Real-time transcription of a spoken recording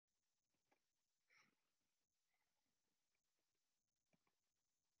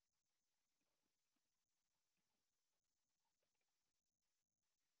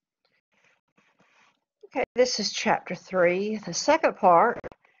Okay, this is chapter 3, the second part,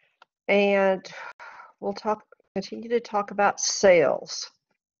 and we'll continue to talk about cells.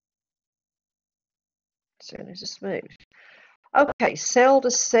 As soon as it's moved. Okay,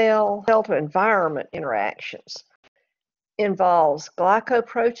 cell-to-cell, cell-to-environment interactions involves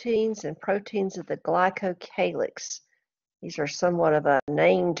glycoproteins and proteins of the glycocalyx. These are somewhat of a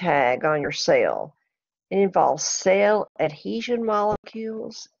name tag on your cell. It involves cell adhesion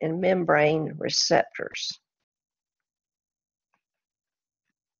molecules and membrane receptors.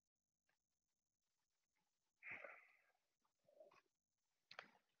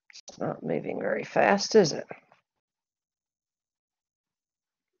 It's not moving very fast, is it?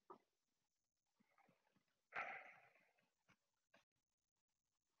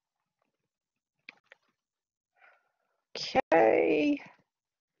 Okay,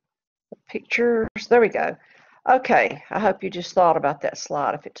 the pictures, there we go. Okay, I hope you just thought about that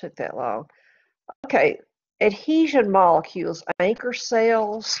slide if it took that long. Okay, adhesion molecules anchor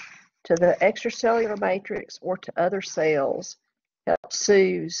cells to the extracellular matrix or to other cells, help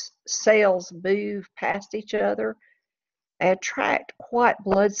cells move past each other, and attract white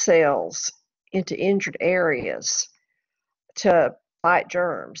blood cells into injured areas to fight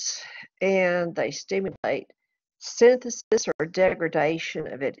germs, and they stimulate synthesis or degradation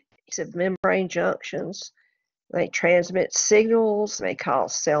of adhesive membrane junctions. They transmit signals, they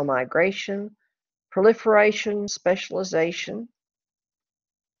cause cell migration, proliferation, specialization.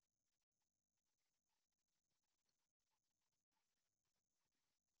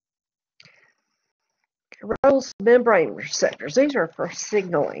 Roles of membrane receptors, these are for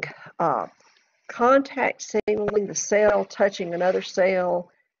signaling. Contact signaling, the cell touching another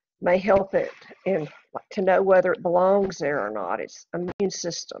cell may help it to know whether it belongs there or not. It's immune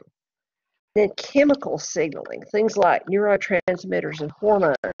system. Then chemical signaling, things like neurotransmitters and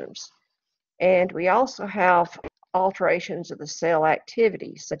hormones. And we also have alterations of the cell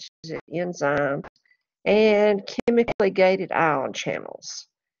activity, such as enzymes and chemically gated ion channels.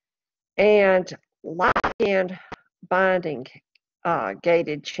 And ligand binding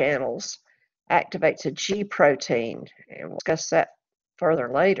gated channels activates a G protein, and we'll discuss that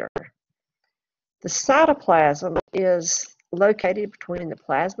further later. The cytoplasm is located between the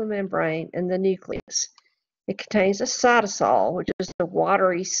plasma membrane and the nucleus. It contains a cytosol, which is the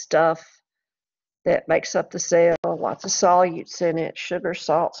watery stuff that makes up the cell, lots of solutes in it, sugar,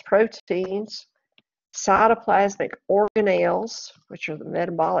 salts, proteins. Cytoplasmic organelles, which are the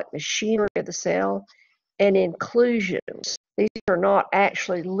metabolic machinery of the cell, and inclusions. These are not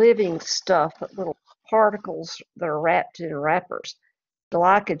actually living stuff, but little particles that are wrapped in wrappers.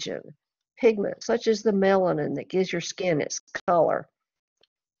 Glycogen, pigments such as the melanin that gives your skin its color,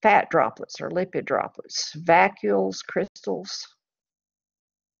 fat droplets or lipid droplets, vacuoles, crystals.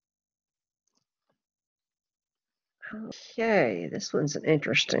 Okay, this one's an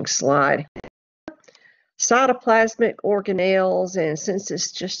interesting slide. Cytoplasmic organelles, and since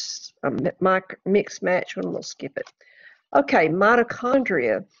it's just a mixed match one, we'll skip it. Okay,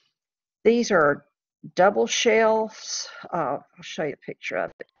 mitochondria. These are double shells. I'll show you a picture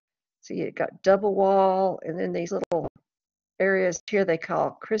of it. See, you've got double wall, and then these little areas here they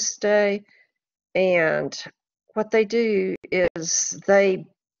call cristae. And what they do is they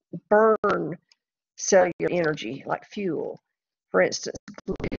burn cellular energy like fuel. For instance,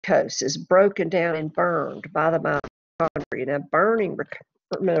 glucose is broken down and burned by the mitochondria. Now, burning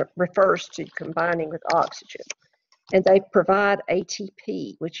refers to combining with oxygen. And they provide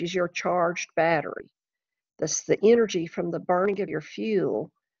ATP, which is your charged battery. That's the energy from the burning of your fuel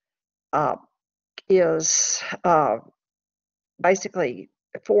is basically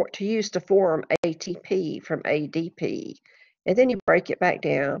to form ATP from ADP. And then you break it back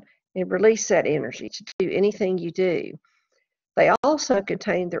down and release that energy to do anything you do. They also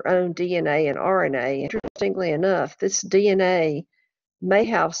contain their own DNA and RNA. Interestingly enough, this DNA may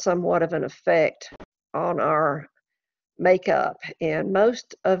have somewhat of an effect on our makeup, and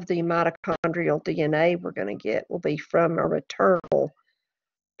most of the mitochondrial DNA we're going to get will be from a maternal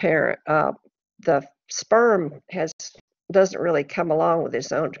parent. The sperm doesn't really come along with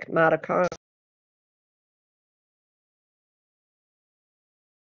its own mitochondria.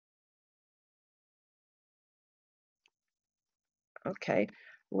 Okay,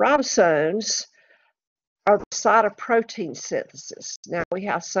 ribosomes are the site of protein synthesis. Now we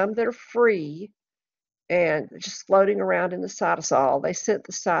have some that are free and just floating around in the cytosol. They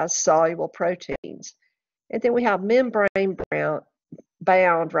synthesize soluble proteins. And then we have membrane-bound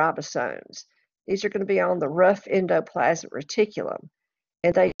ribosomes. These are going to be on the rough endoplasmic reticulum,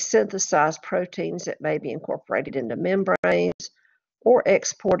 and they synthesize proteins that may be incorporated into membranes or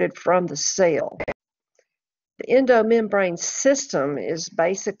exported from the cell. The endomembrane system is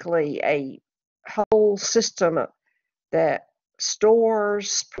basically a whole system that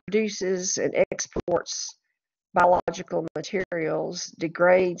stores, produces, and exports biological materials,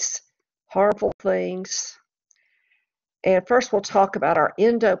 degrades harmful things. And first we'll talk about our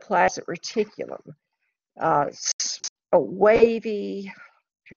endoplasmic reticulum. It's a wavy,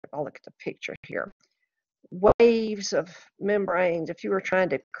 I'll look at the picture here, waves of membranes. If you were trying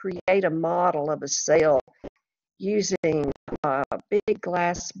to create a model of a cell using a big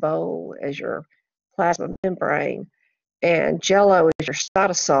glass bowl as your plasma membrane and Jello as your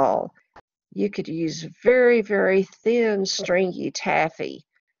cytosol, you could use very, very thin, stringy taffy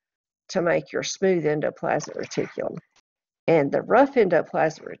to make your smooth endoplasmic reticulum. And the rough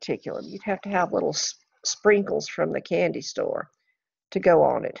endoplasmic reticulum, you'd have to have little sprinkles from the candy store to go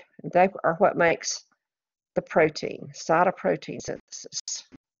on it. And they are what makes the protein, cytoprotein synthesis.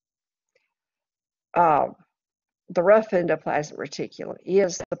 The rough endoplasmic reticulum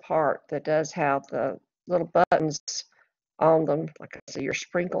is the part that does have the little buttons on them, like I said, your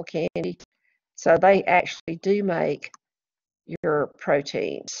sprinkle candy. So they actually do make your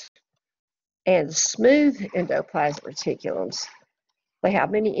proteins. And smooth endoplasmic reticulums, they have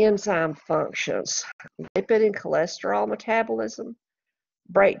many enzyme functions: lipid and cholesterol metabolism,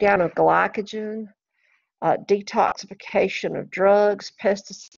 breakdown of glycogen, detoxification of drugs,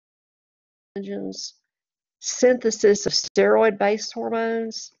 pesticides, synthesis of steroid-based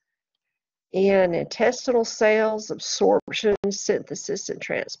hormones, in intestinal cells, absorption, synthesis, and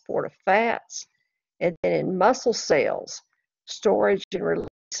transport of fats, and then in muscle cells, storage and release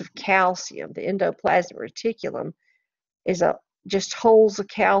of calcium. The endoplasmic reticulum is just holds the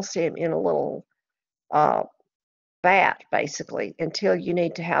calcium in a little vat, basically, until you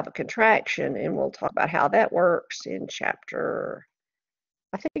need to have a contraction, and we'll talk about how that works in chapter,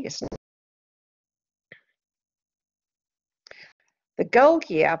 I think it's the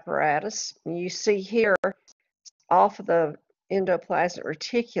Golgi apparatus. You see here off of the endoplasmic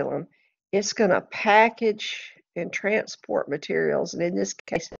reticulum, it's going to package and transport materials, and in this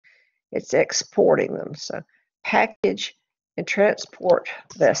case, it's exporting them. So package and transport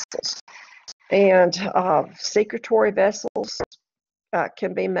vessels. And secretory vessels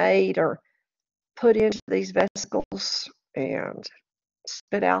can be made or put into these vesicles and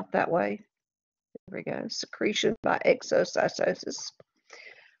spit out that way. There we go. Secretion by exocytosis.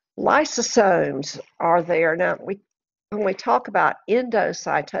 Lysosomes are there. Now, when we talk about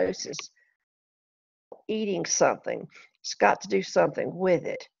endocytosis, eating something, it's got to do something with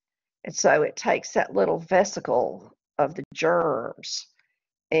it. And so it takes that little vesicle of the germs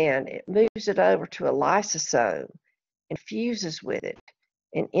and it moves it over to a lysosome and fuses with it.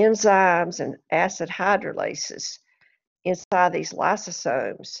 And enzymes and acid hydrolases inside these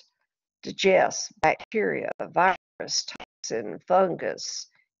lysosomes digest bacteria, virus, toxin, fungus,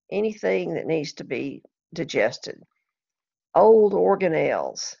 anything that needs to be digested. Old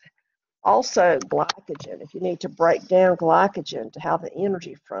organelles. Also glycogen, if you need to break down glycogen to have the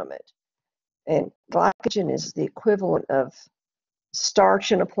energy from it. And glycogen is the equivalent of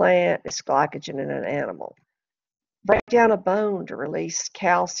starch in a plant, it's glycogen in an animal. Break down a bone to release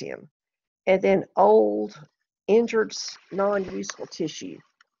calcium. And then old, injured, non-useful tissue,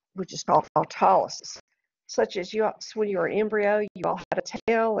 which is called autolysis. Such as when you were an embryo, you all had a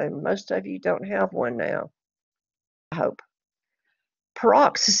tail, and most of you don't have one now, I hope.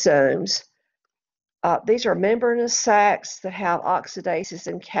 Peroxisomes, these are membranous sacs that have oxidases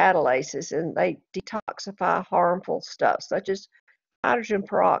and catalases, and they detoxify harmful stuff, such as hydrogen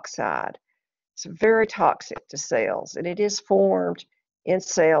peroxide. It's very toxic to cells, and it is formed in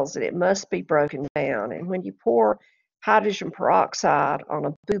cells, and it must be broken down. And when you pour hydrogen peroxide on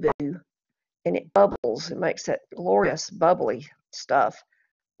a boo-boo and it bubbles, it makes that glorious bubbly stuff.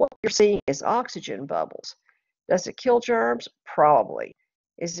 What you're seeing is oxygen bubbles. Does it kill germs? Probably.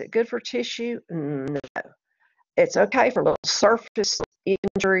 Is it good for tissue? No. It's okay for little surface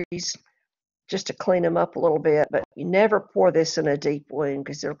injuries, just to clean them up a little bit, but you never pour this in a deep wound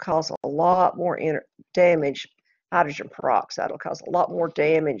because it'll cause a lot more damage. Hydrogen peroxide will cause a lot more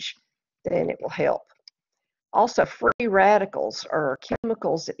damage than it will help. Also, free radicals are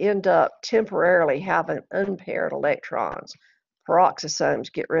chemicals that end up temporarily having unpaired electrons.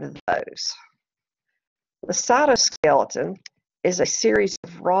 Peroxisomes get rid of those. The cytoskeleton is a series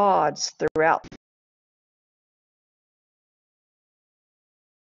of rods throughout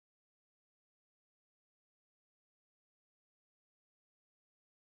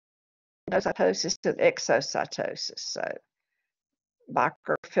endocytosis and exocytosis. So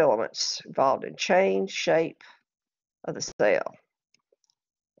microfilaments involved in change shape of the cell.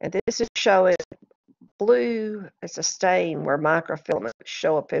 And this is showing blue is a stain where microfilaments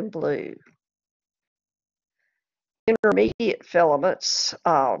show up in blue. Intermediate filaments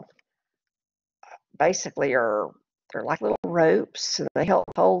basically they're like little ropes, and they help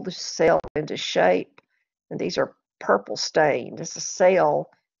hold the cell into shape. And these are purple stained. It's a cell,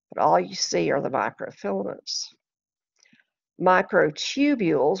 but all you see are the microfilaments.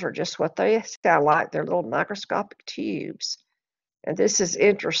 Microtubules are just what they sound like. They're little microscopic tubes. And this is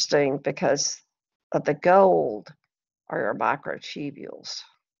interesting because of the gold are your microtubules.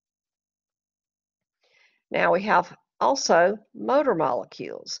 Now we have also motor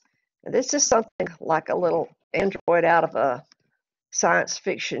molecules. And this is something like a little android out of a science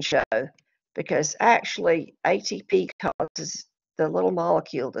fiction show, because actually ATP causes the little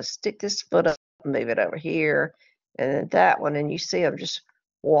molecule to stick this foot up, move it over here, and then that one, and you see them just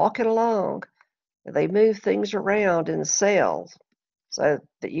walking along. They move things around in the cell so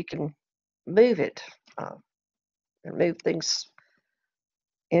that you can move it and move things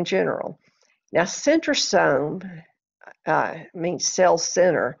in general. Now, centrosome means cell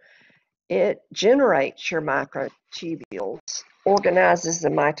center. It generates your microtubules, organizes the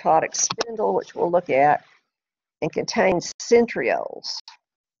mitotic spindle, which we'll look at, and contains centrioles.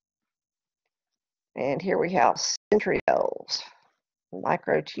 And here we have centrioles,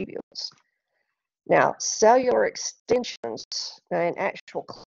 microtubules. Now, cellular extensions, now in actual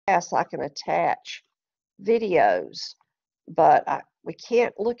class, I can attach videos, but we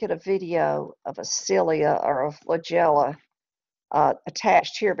can't look at a video of a cilia or a flagella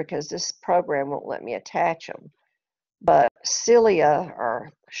attached here because this program won't let me attach them. But cilia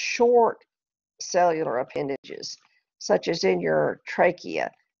are short cellular appendages, such as in your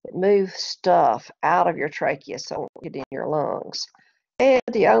trachea. It moves stuff out of your trachea so it won't get in your lungs. And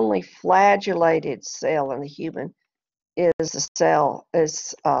the only flagellated cell in the human is the tail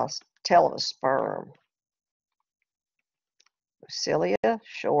of a sperm. Cilia,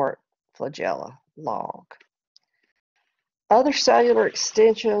 short, flagella, long. Other cellular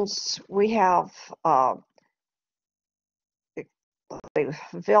extensions, we have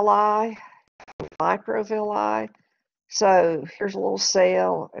villi, microvilli. So here's a little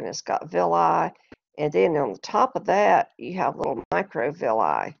cell, and it's got villi. And then on the top of that, you have little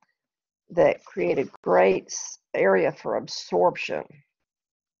microvilli that create a great area for absorption.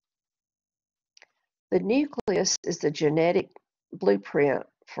 The nucleus is the genetic blueprint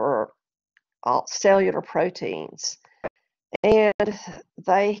for all cellular proteins. And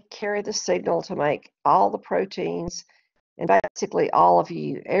they carry the signal to make all the proteins, and basically all of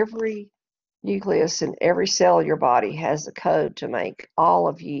you. Every nucleus in every cell of your body has the code to make all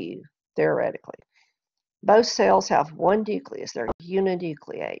of you, theoretically. Both cells have one nucleus. They're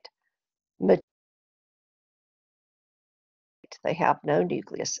uninucleate. They have no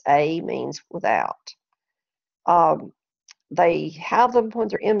nucleus. A means without. They have them when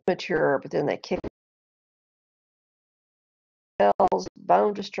they're immature, but then they kick cells,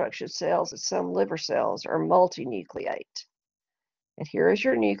 bone destruction cells, and some liver cells are multinucleate. And here is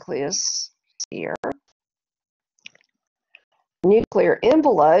your nucleus here. Nuclear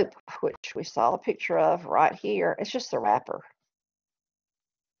envelope, which we saw a picture of right here, it's just the wrapper.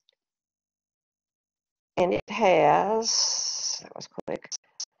 And it has, that was quick,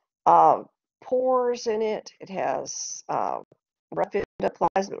 pores in it. It has rough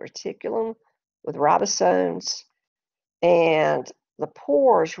endoplasmic reticulum with ribosomes, and the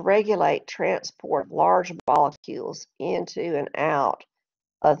pores regulate transport of large molecules into and out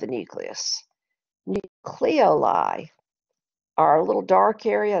of the nucleus. Nucleoli are a little dark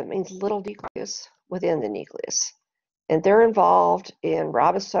area, that means little nucleus within the nucleus. And they're involved in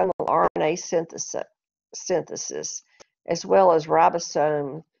ribosomal RNA synthesis, as well as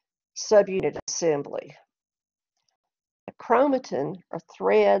ribosome subunit assembly. A chromatin are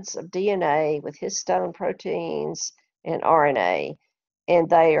threads of DNA with histone proteins and RNA, and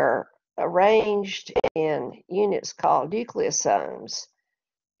they are arranged in units called nucleosomes.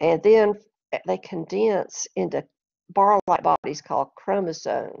 And then they condense into bar-like bodies called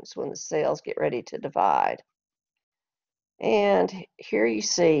chromosomes when the cells get ready to divide. And here you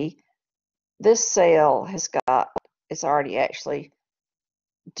see this cell it's already actually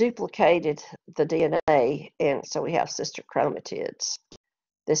duplicated the DNA, and so we have sister chromatids.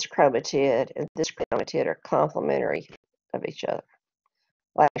 This chromatid and this chromatid are complementary of each other.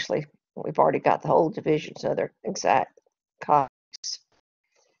 Well, actually, we've already got the whole division, so they're exact copies.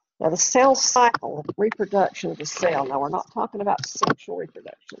 Now, the cell cycle, reproduction of the cell. Now, we're not talking about sexual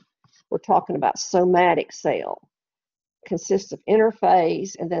reproduction. We're talking about somatic cell. Consists of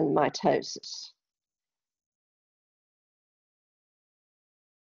interphase and then mitosis.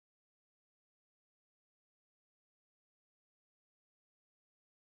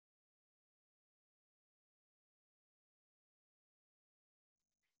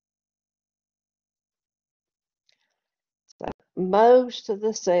 most of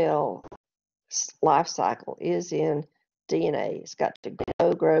the cell life cycle is in DNA. It's got to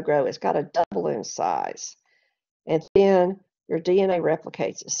grow, grow, grow. It's got to double in size. And then your DNA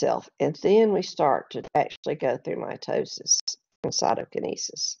replicates itself. And then we start to actually go through mitosis and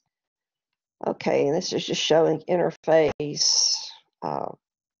cytokinesis. Okay, and this is just showing interphase.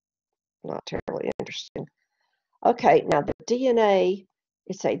 Not terribly interesting. Okay, now the DNA,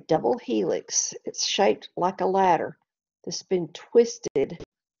 it's a double helix. It's shaped like a ladder that's been twisted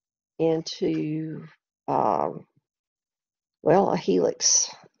into, well, a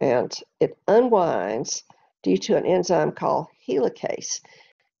helix. And it unwinds due to an enzyme called helicase.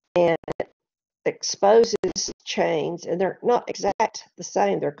 And it exposes chains, and they're not exact the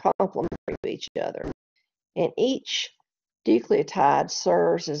same, they're complementary to each other. And each nucleotide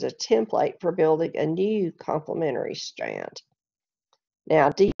serves as a template for building a new complementary strand.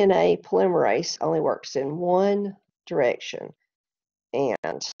 Now, DNA polymerase only works in one direction,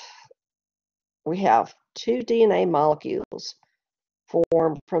 and we have two DNA molecules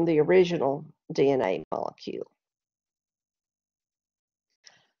formed from the original DNA molecule.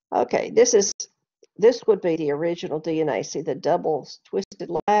 Okay, this would be the original DNA. See the double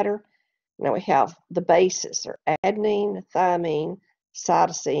twisted ladder? Now we have the bases are adenine, thymine,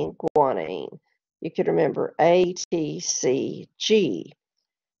 cytosine, guanine. You could remember A, T, C, G.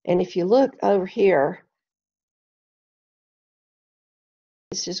 And if you look over here,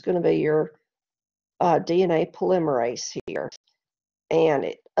 this is going to be your DNA polymerase here. And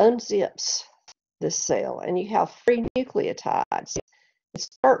it unzips this cell. And you have free nucleotides.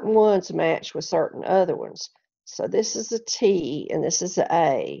 Certain ones match with certain other ones. So this is a T and this is an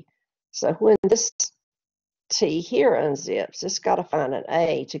A. So when this T here unzips, it's got to find an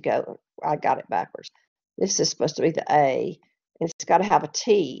A to go. I got it backwards. This is supposed to be the A, and it's got to have a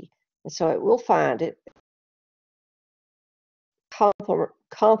T. And so it will find it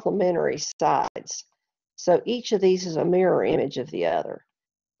complementary sides. So each of these is a mirror image of the other.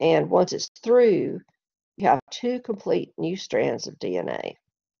 And once it's through, you have two complete new strands of DNA.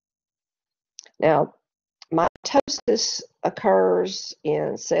 Now, mitosis occurs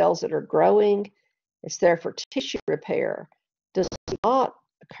in cells that are growing. It's there for tissue repair. Does not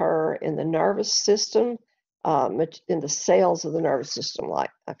occur in the nervous system, in the cells of the nervous system. Like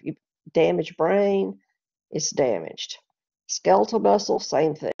if you damage brain, it's damaged. Skeletal muscle,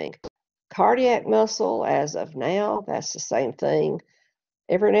 same thing. Cardiac muscle, as of now, that's the same thing.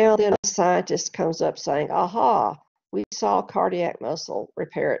 Every now and then a scientist comes up saying, aha, we saw cardiac muscle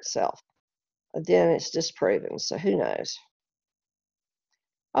repair itself. Then it's disproven, so who knows?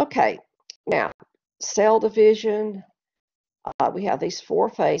 Okay, now cell division, we have these four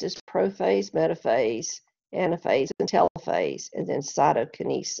phases: prophase, metaphase, anaphase, and telophase, and then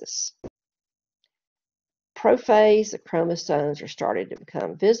cytokinesis. Prophase, the chromosomes are starting to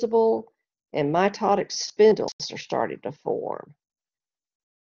become visible, and mitotic spindles are starting to form.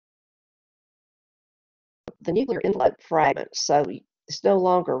 The nuclear envelope fragments, so it's no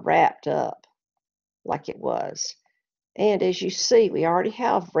longer wrapped up like it was. And as you see, we already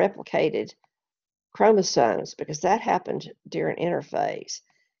have replicated chromosomes because that happened during interphase.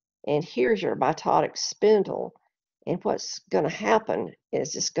 And here's your mitotic spindle. And what's going to happen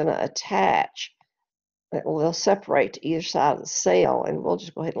is it's going to attach. They'll separate to either side of the cell, and we'll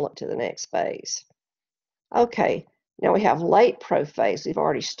just go ahead and look to the next phase. Okay, now we have late prophase. We've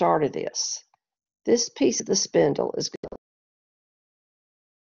already started this. This piece of the spindle is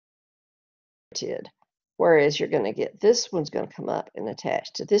chromatid, whereas you're going to get this one's going to come up and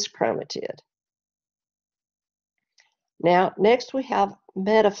attach to this chromatid. Now, next we have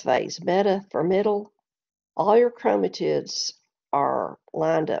metaphase. Meta for middle. All your chromatids are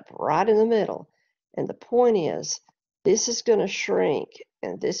lined up right in the middle. And the point is, this is going to shrink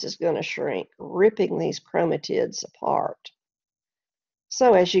and this is going to shrink, ripping these chromatids apart.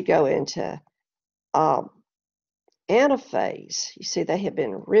 So as you go into anaphase, you see they have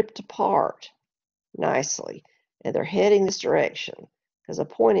been ripped apart nicely, and they're heading this direction because the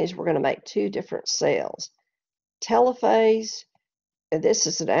point is we're going to make two different cells. Telophase, and this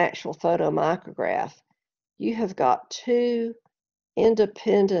is an actual photomicrograph. You have got two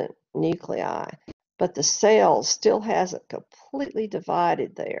independent nuclei, but the cell still hasn't completely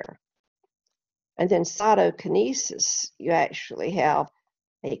divided there. And then cytokinesis, you actually have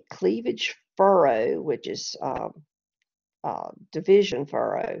a cleavage furrow, which is division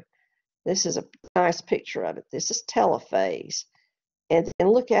furrow. This is a nice picture of it. This is telophase. And then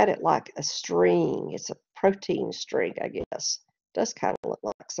look at it like a string. It's a protein string, I guess. It does kind of look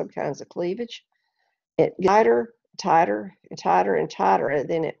like some kinds of cleavage. It tighter, tighter, and tighter, and tighter, and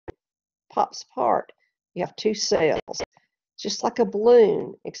then it pops apart. You have two cells. just like a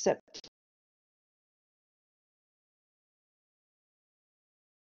balloon, except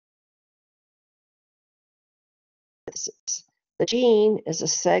the gene is a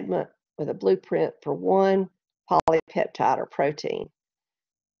segment with a blueprint for one polypeptide or protein.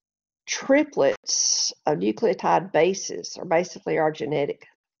 Triplets of nucleotide bases are basically our genetic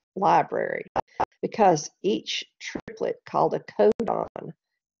library because each triplet, called a codon,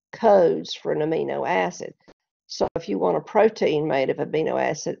 codes for an amino acid. So if you want a protein made of amino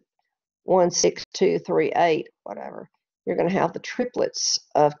acid 1, 6, 2, 3, 8, whatever, you're going to have the triplets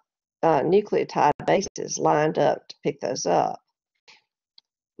of nucleotide bases lined up to pick those up.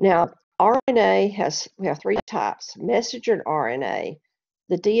 Now, RNA we have 3 types. Messenger RNA,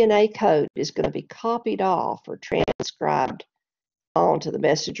 the DNA code is going to be copied off or transcribed onto the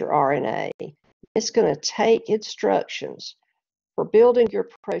messenger RNA. It's going to take instructions for building your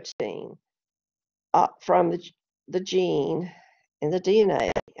protein from the gene and the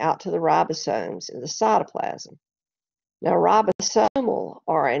DNA out to the ribosomes in the cytoplasm. Now, ribosomal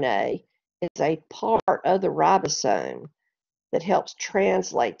RNA is a part of the ribosome that helps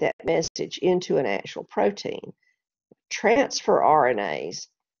translate that message into an actual protein. Transfer RNAs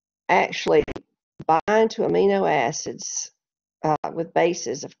actually bind to amino acids with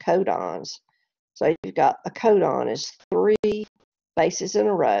bases of codons. So you've got a codon is 3 bases in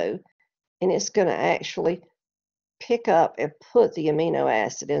a row, and it's going to actually pick up and put the amino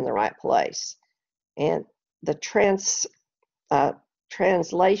acid in the right place. And the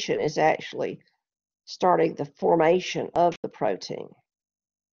translation is actually starting the formation of the protein.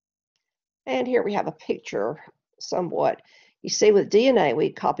 And here we have a picture somewhat. You see, with DNA,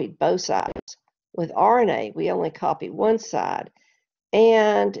 we copied both sides. With RNA, we only copy one side.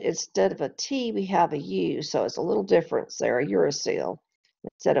 And instead of a T, we have a U. So it's a little difference there, a uracil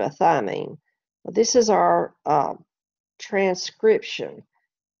instead of a thymine. This is our transcription.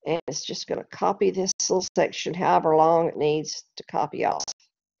 And it's just going to copy this little section however long it needs to copy off.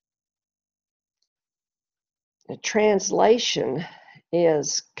 The translation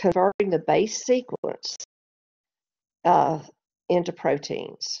is converting the base sequence into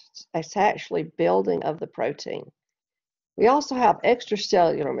proteins. It's actually building of the protein. We also have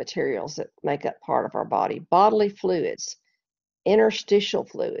extracellular materials that make up part of our body: bodily fluids, interstitial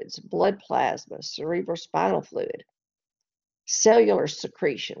fluids, blood plasma, cerebrospinal fluid, cellular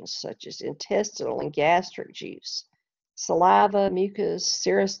secretions such as intestinal and gastric juice, saliva, mucus,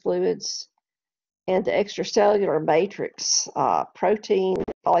 serous fluids, and the extracellular matrix, protein,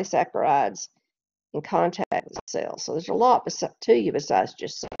 polysaccharides, in contact with cells. So there's a lot to you besides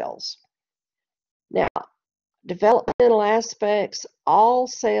just cells. Now, developmental aspects, all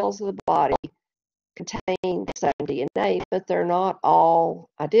cells of the body contain the same DNA, but they're not all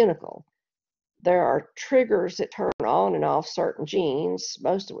identical. There are triggers that turn on and off certain genes,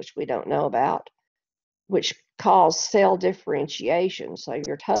 most of which we don't know about, which cause cell differentiation. So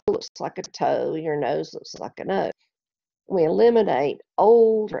your toe looks like a toe, your nose looks like a nose. We eliminate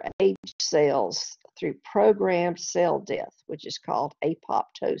old or aged cells through programmed cell death, which is called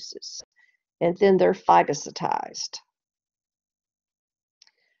apoptosis. And then they're phagocytized.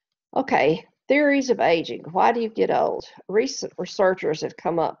 Okay, theories of aging. Why do you get old? Recent researchers have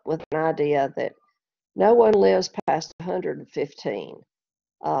come up with an idea that no one lives past 115.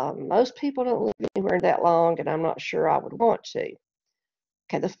 Most people don't live anywhere that long, and I'm not sure I would want to.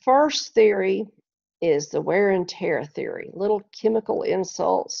 Okay, the first theory is the wear and tear theory. Little chemical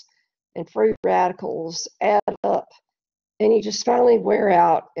insults and free radicals add up, and you just finally wear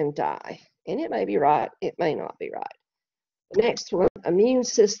out and die. And it may be right, it may not be right. The next one, immune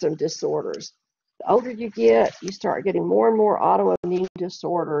system disorders. The older you get, you start getting more and more autoimmune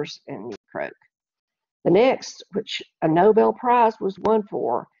disorders, and you croak. The next, which a Nobel Prize was won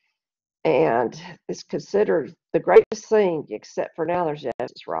for, and is considered the greatest thing, except for now there's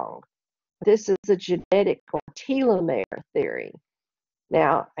evidence it's wrong. This is the genetic or telomere theory.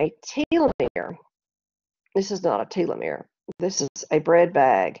 Now, a telomere, this is not a telomere. This is a bread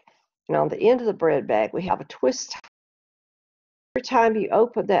bag. And on the end of the bread bag, we have a twist. Every time you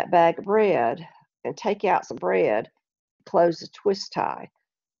open that bag of bread and take out some bread, close the twist tie.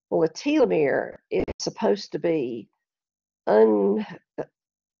 Well, a telomere is supposed to be DNA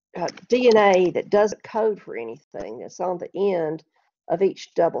that doesn't code for anything. That's on the end of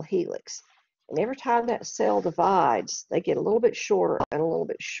each double helix. And every time that cell divides, they get a little bit shorter and a little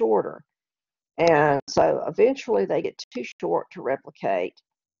bit shorter. And so eventually they get too short to replicate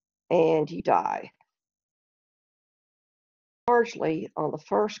and you die. Largely on the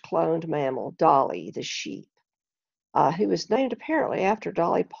first cloned mammal, Dolly the sheep, who was named apparently after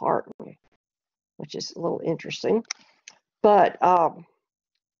Dolly Parton, which is a little interesting. But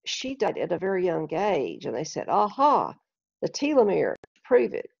she died at a very young age, and they said, aha, the telomere,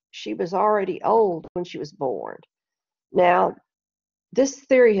 prove it. She was already old when she was born. Now, this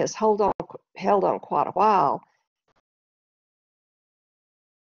theory has held on quite a while.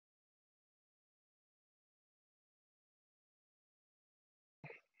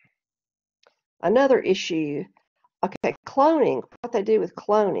 Another issue, okay, cloning, what they do with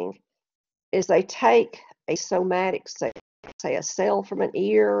cloning is they take a somatic cell, say a cell from an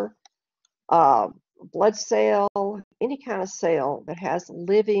ear, blood cell, any kind of cell that has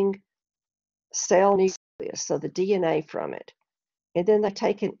living cell nucleus, so the DNA from it. And then they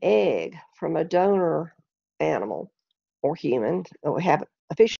take an egg from a donor animal or human. We haven't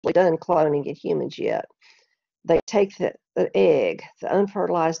officially done cloning in humans yet. They take the egg, the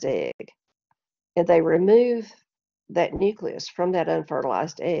unfertilized egg, and they remove that nucleus from that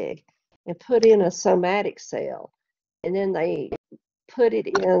unfertilized egg and put in a somatic cell. And then they put it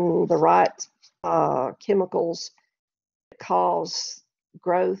in the right chemicals that cause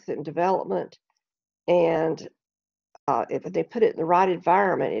growth and development. And if they put it in the right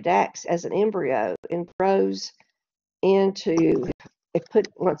environment, it acts as an embryo and grows into,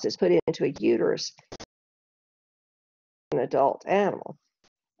 once it's put into a uterus, an adult animal.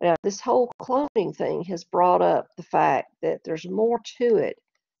 Now, this whole cloning thing has brought up the fact that there's more to it.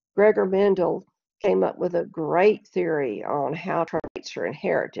 Gregor Mendel came up with a great theory on how traits are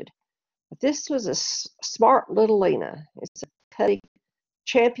inherited. But this was a smart little Lena. It's a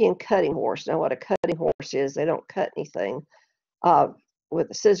champion cutting horse. Now, what a cutting horse is, they don't cut anything with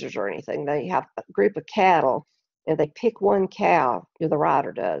the scissors or anything. They have a group of cattle, and they pick one cow, the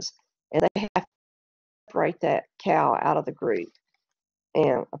rider does, and they have to separate that cow out of the group.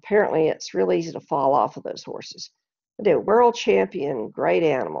 And apparently it's real easy to fall off of those horses. They're world champion, great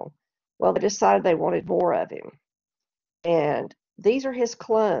animal. Well, they decided they wanted more of him. And these are his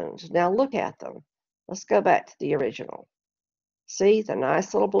clones. Now look at them. Let's go back to the original. See the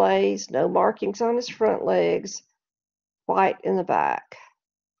nice little blaze, no markings on his front legs, white in the back.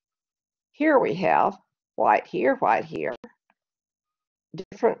 Here we have white here,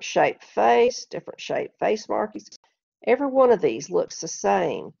 different shaped face markings. Every one of these looks the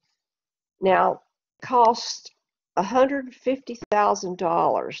same. Now, cost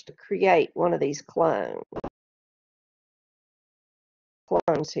 $150,000 to create one of these clones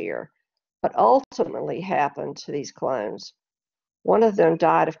here. What ultimately happened to these clones, one of them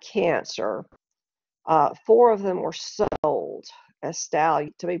died of cancer. 4 of them were sold as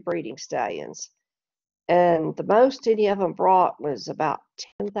to be breeding stallions. And the most any of them brought was about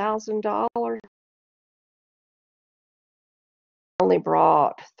 $10,000. Only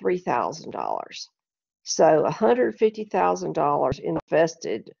brought $3,000. So $150,000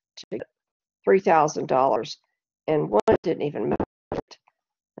 invested to get $3,000, and one didn't even make it.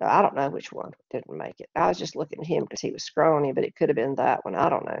 I don't know which one didn't make it. I was just looking at him because he was scrawny, but it could have been that one. I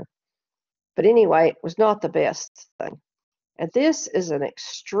don't know. But anyway, it was not the best thing. And this is an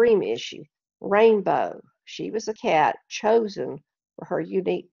extreme issue. Rainbow. She was a cat chosen for her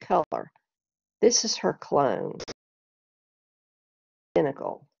unique color. This is her clone.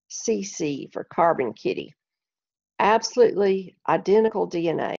 Identical. CC for Carbon Kitty. Absolutely identical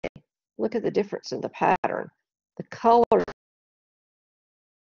DNA. Look at the difference in the pattern. The color is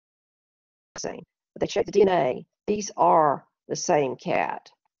the same. But they check the DNA. These are the same cat,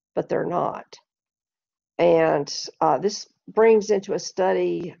 but they're not. And this brings into a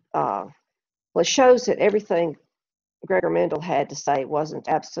study, well, it shows that everything Gregor Mendel had to say wasn't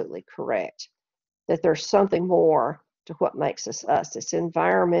absolutely correct, that there's something more to what makes us us. It's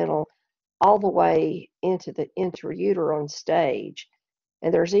environmental all the way into the intrauterine stage.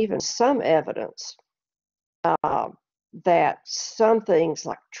 And there's even some evidence that some things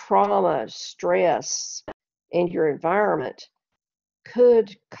like trauma, stress in your environment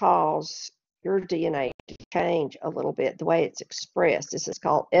could cause your DNA to change a little bit, the way it's expressed. This is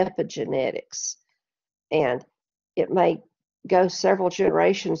called epigenetics. And it may go several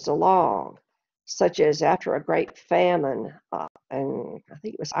generations along, such as after a great famine, and I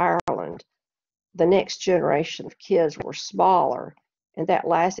think it was Ireland, the next generation of kids were smaller, and that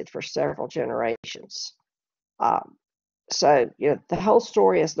lasted for several generations. So, the whole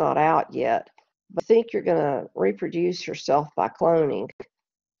story is not out yet, but I think you're going to reproduce yourself by cloning.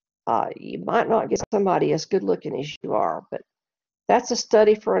 You might not get somebody as good looking as you are, but that's a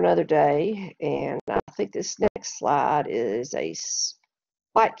study for another day. And I think this next slide is a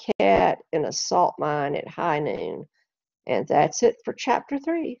white cat in a salt mine at high noon. And that's it for chapter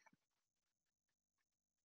 3.